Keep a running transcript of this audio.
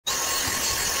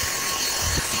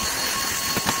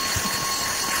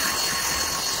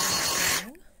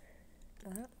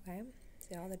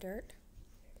the dirt.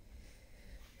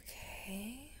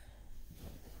 Okay.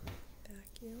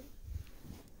 Vacuum.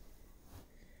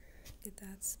 Get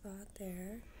that spot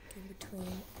there in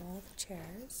between all the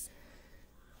chairs.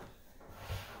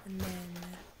 And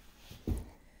then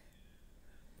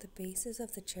the bases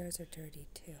of the chairs are dirty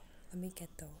too. Let me get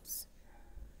those.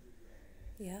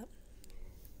 Yep.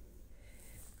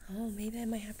 Oh, maybe I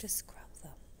might have to scrub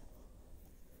them.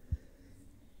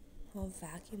 I'll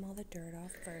vacuum all the dirt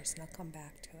off first and I'll come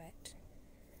back to it.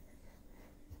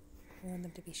 I want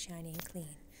them to be shiny and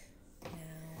clean.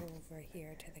 Now over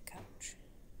here to the couch.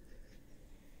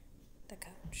 The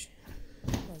couch.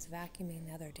 I was vacuuming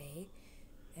the other day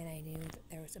and I knew that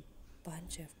there was a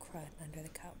bunch of crud under the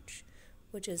couch,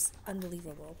 which is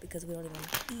unbelievable because we don't even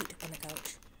eat on the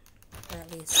couch, or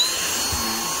at least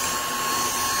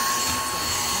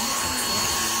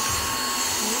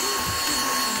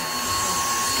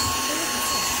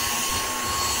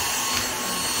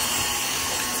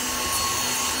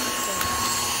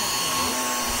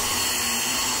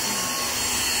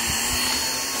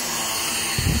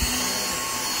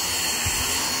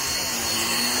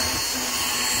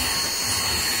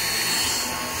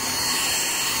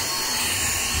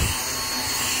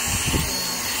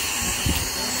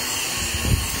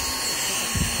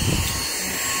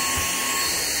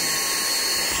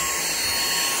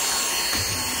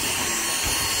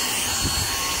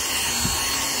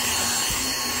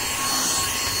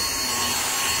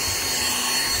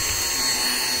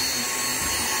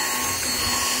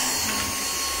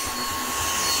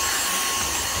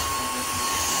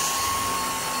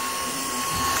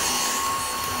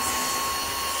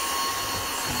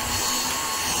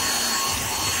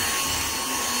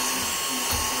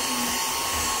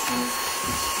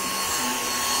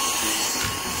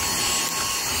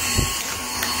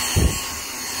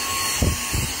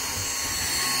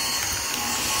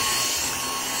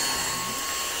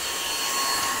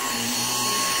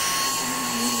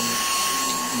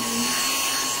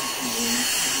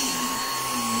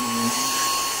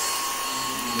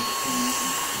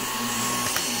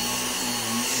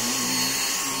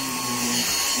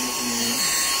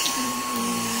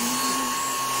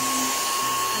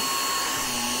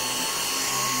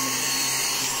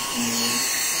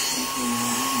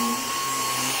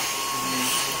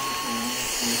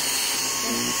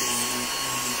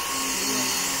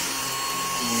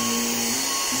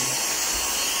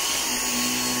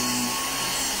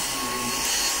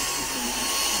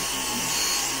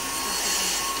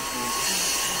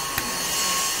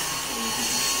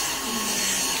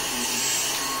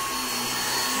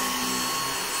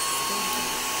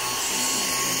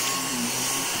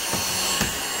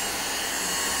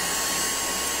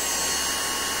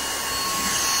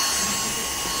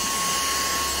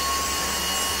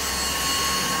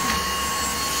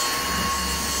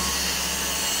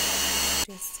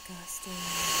disgusting.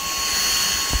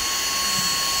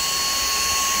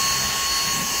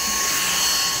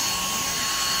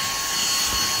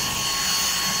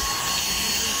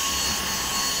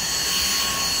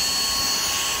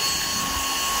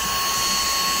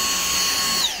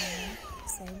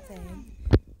 Same thing.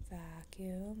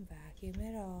 Vacuum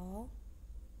it all.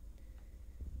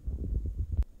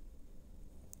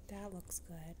 That looks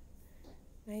good.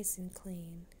 Nice and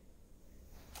clean.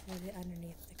 Put it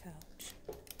underneath the couch.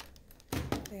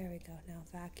 There we go. Now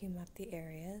vacuum up the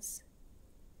areas.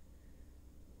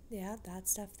 Yeah, that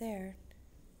stuff there.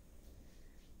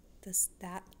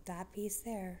 That piece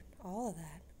there. All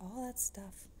that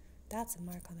stuff. That's a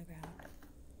mark on the ground.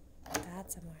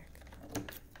 That's a mark.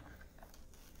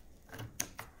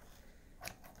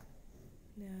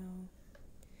 Now,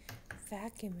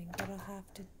 vacuuming, but I'll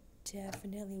have to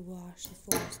definitely wash the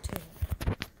floors too.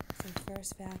 So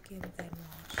first vacuum, then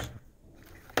wash.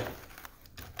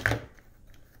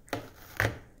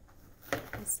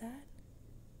 What's that?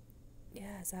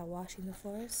 Yeah, is that washing the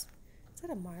floors? Is that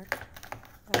a mark?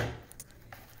 Oh,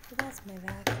 so that's my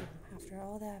vacuum. After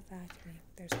all that vacuuming,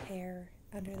 there's hair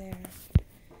under there.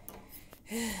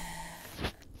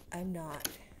 I'm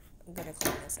gonna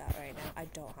clean this out right now. I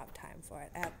don't have time for it.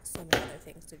 I have so many other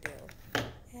things to do.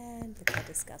 And look how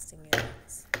disgusting it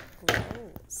is.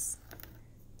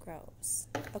 Gross.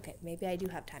 Okay, maybe I do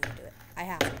have time to do it. I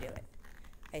have to do it.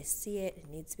 I see it. It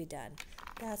needs to be done.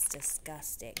 That's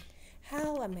disgusting.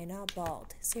 How am I not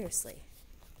bald? Seriously.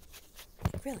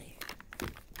 Like, really?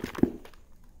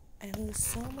 I lose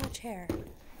so much hair.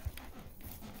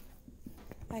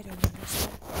 I don't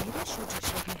understand. Maybe I should just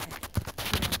shave my head.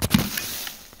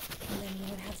 And then we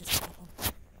wouldn't have this problem.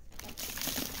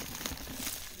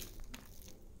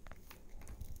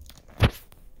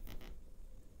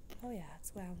 Oh yeah,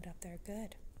 it's wound up there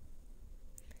good.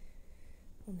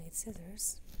 We'll need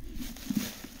scissors.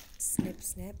 Snip,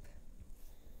 snip.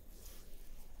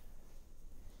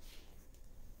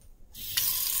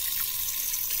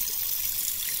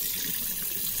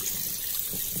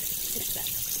 It's that.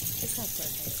 It's not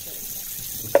perfect, but it's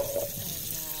that.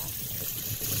 And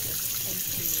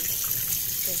empty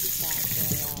this bad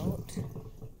boy out.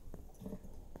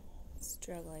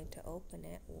 Struggling to open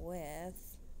it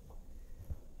with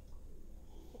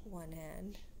one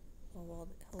hand while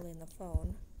holding the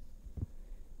phone.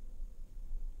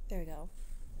 There we go.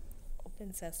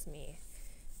 Open sesame.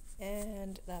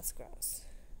 And that's gross.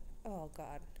 Oh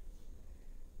God.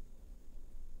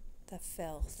 The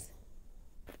filth.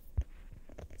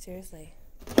 Seriously.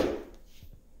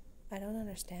 I don't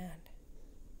understand.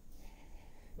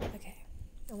 Okay.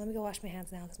 Oh, let me go wash my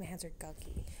hands now because my hands are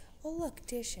gunky. Oh look,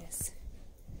 dishes.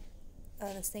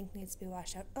 Oh, the sink needs to be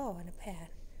washed out. Oh, and a pan.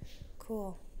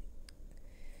 Cool.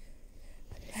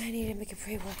 I need to make a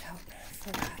pre-workout.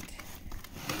 Forgot.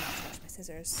 Wash my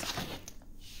scissors.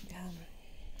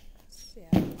 Yeah,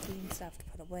 clean stuff to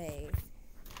put away.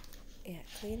 Yeah,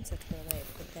 clean stuff to put away,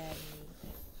 but then...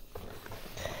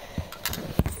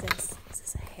 What's this? Is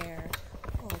this a hair?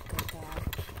 Oh, good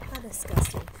God. How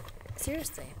disgusting.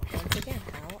 Seriously, once again,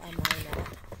 how am I not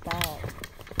bald?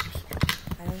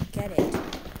 I don't get it.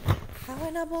 How am I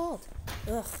not bald?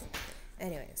 Ugh.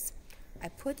 Anyways, I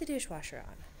put the dishwasher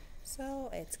on, so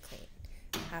it's clean.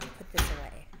 I have to put this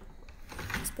away.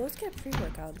 I'm supposed to get a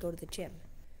pre-workout and go to the gym.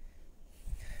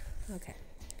 Okay.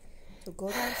 So go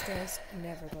downstairs,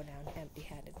 never go down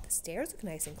empty-handed. The stairs look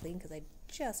nice and clean because I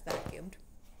just vacuumed.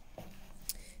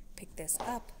 Pick this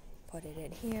up, put it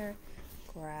in here,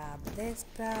 grab this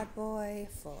bad boy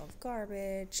full of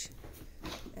garbage,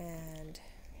 and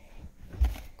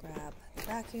grab the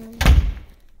vacuum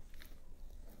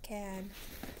can.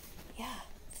 Yeah,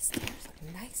 the stairs look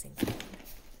nice and clean.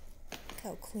 Look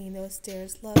how clean those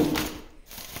stairs look.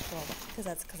 Well, because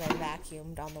that's because I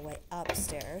vacuumed on the way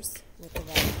upstairs with the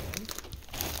vacuum.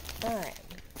 Alright,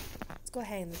 let's go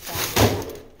ahead and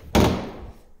vacuum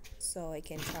so it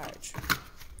can charge.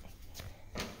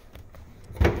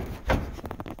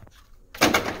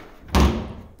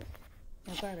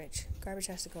 Now garbage. Garbage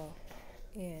has to go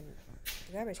in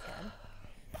the garbage can.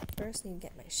 First, I need to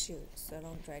get my shoes so I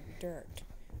don't drag dirt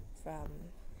from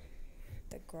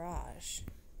the garage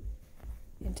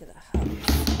into the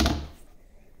house.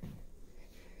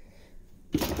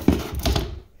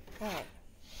 Alright.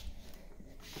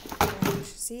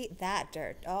 See that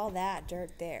dirt, all that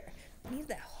dirt there. I need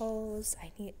that hose.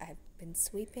 I've been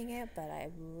sweeping it, but I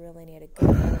really need a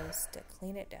good hose to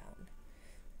clean it down.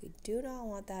 We do not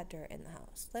want that dirt in the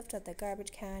house. Lift up the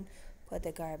garbage can, put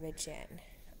the garbage in.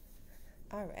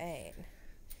 Alright.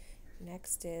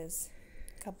 Next is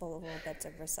a couple of little bits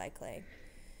of recycling.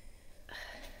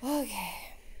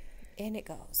 Okay. In it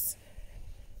goes.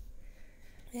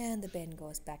 And the bin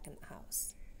goes back in the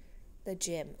house. The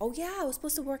gym. Oh yeah, I was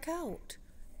supposed to work out.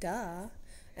 Duh.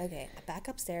 Okay, I back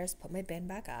upstairs, put my bin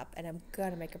back up, and I'm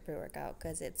gonna make a pre-workout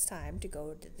because it's time to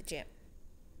go to the gym.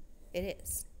 It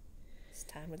is. It's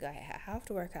time to go. I have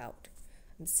to work out.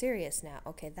 I'm serious now.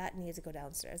 Okay, that needs to go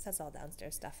downstairs. That's all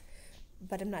downstairs stuff.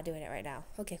 But I'm not doing it right now.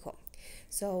 Okay, cool.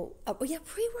 So, oh yeah,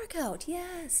 pre-workout.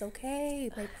 Yes,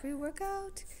 okay. My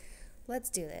pre-workout.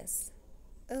 Let's do this.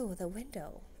 Oh, the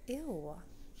window. Ew.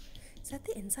 Is that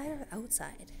the inside or the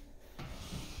outside?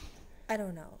 I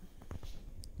don't know.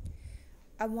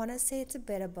 I want to say it's a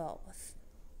bit of both.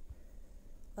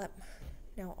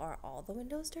 Now, are all the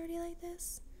windows dirty like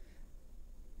this?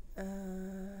 I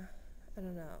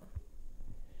don't know.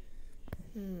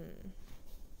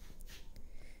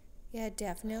 Yeah,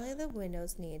 definitely the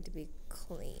windows need to be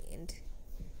cleaned.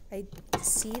 I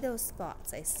see those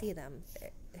spots. I see them.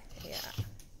 Yeah.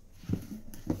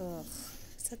 Ugh.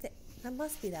 So that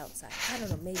must be the outside. I don't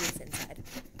know. Maybe it's inside.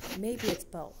 Maybe it's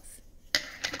both.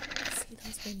 See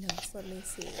those windows? Let me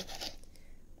see.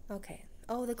 Okay.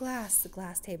 Oh, the glass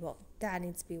table. That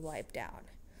needs to be wiped down.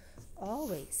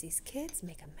 Always, these kids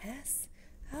make a mess.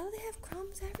 How do they have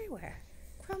crumbs everywhere?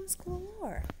 Crumbs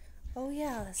galore. Oh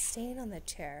yeah, the stain on the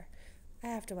chair. I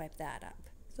have to wipe that up.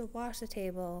 So wash the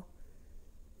table.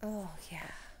 Oh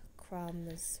yeah,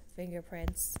 crumbs,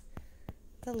 fingerprints.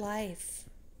 The life.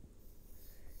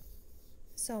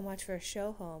 So much for a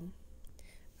show home.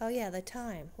 Oh yeah, the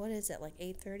time. What is it, like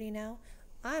 8:30 now?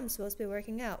 I'm supposed to be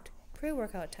working out.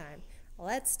 Pre-workout time.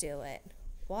 Let's do it.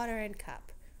 Water and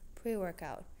cup.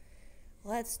 Pre-workout.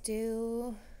 Let's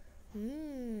do...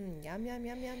 yum, yum, yum,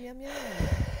 yum, yum, yum.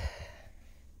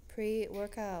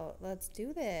 Pre-workout. Let's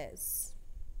do this.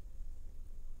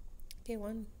 Okay,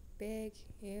 one big,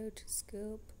 huge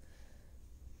scoop.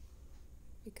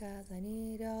 because I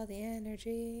need all the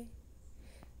energy.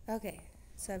 Okay,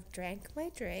 so I've drank my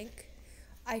drink.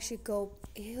 I should go.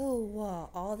 Ew,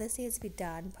 all this needs to be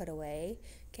done, put away.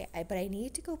 Okay, but I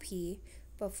need to go pee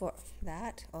before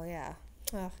that. Oh, yeah.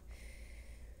 Ugh.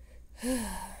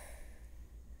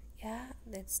 Yeah,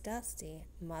 it's dusty.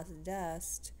 Must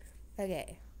dust.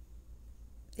 Okay,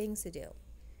 things to do.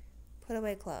 Put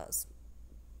away clothes.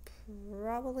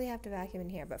 Probably have to vacuum in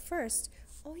here, but first,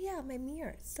 oh yeah, my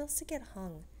mirror. It still has to get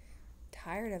hung.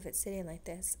 Tired of it sitting like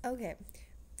this. Okay,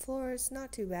 floors,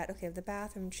 not too bad. Okay, the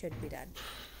bathroom should be done.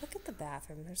 Look at the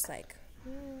bathroom. There's like,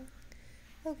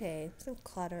 okay, some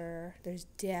clutter. There's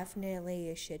definitely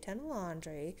a shit ton of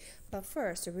laundry. But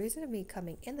first, the reason of me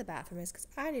coming in the bathroom is because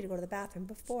I need to go to the bathroom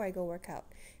before I go work out.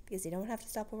 Because you don't have to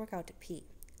stop a workout to pee.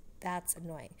 That's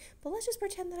annoying. But let's just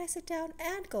pretend that I sit down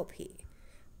and go pee.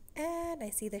 And I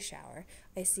see the shower.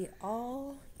 I see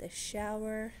all the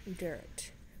shower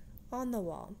dirt on the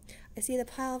wall. I see the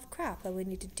pile of crap that we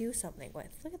need to do something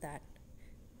with. Look at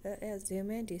that. Zoom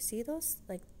in. Do you see those?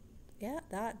 Like, yeah,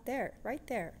 that there, right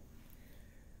there.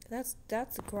 That's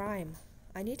grime.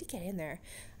 I need to get in there.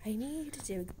 I need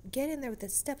to get in there with a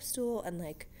step stool and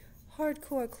like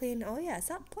hardcore clean. Oh yeah, is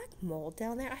that black mold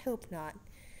down there? I hope not.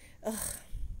 Ugh.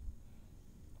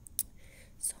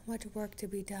 So much work to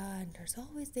be done. There's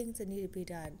always things that need to be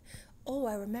done. Oh,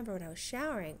 I remember when I was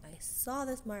showering, I saw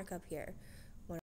this mark up here.